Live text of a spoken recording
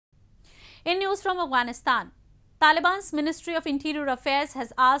In news from Afghanistan, Taliban's Ministry of Interior Affairs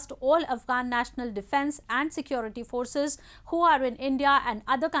has asked all Afghan national defense and security forces who are in India and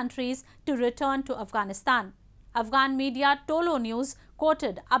other countries to return to Afghanistan. Afghan media TOLO News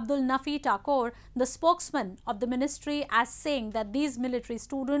quoted Abdul Nafi Takor, the spokesman of the ministry, as saying that these military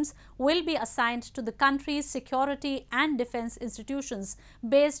students will be assigned to the country's security and defense institutions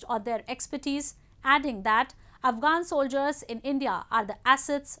based on their expertise, adding that Afghan soldiers in India are the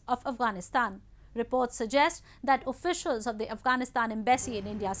assets of Afghanistan. Reports suggest that officials of the Afghanistan embassy in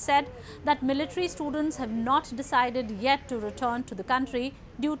India said that military students have not decided yet to return to the country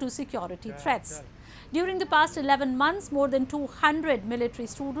due to security threats. During the past 11 months, more than 200 military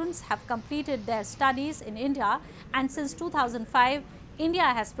students have completed their studies in India, and since 2005, India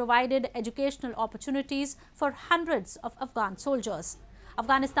has provided educational opportunities for hundreds of Afghan soldiers.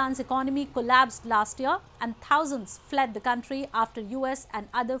 Afghanistan's economy collapsed last year and thousands fled the country after US and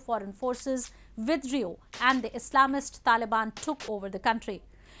other foreign forces withdrew and the Islamist Taliban took over the country.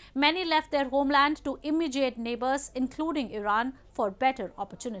 Many left their homeland to immediate neighbors, including Iran, for better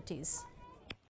opportunities.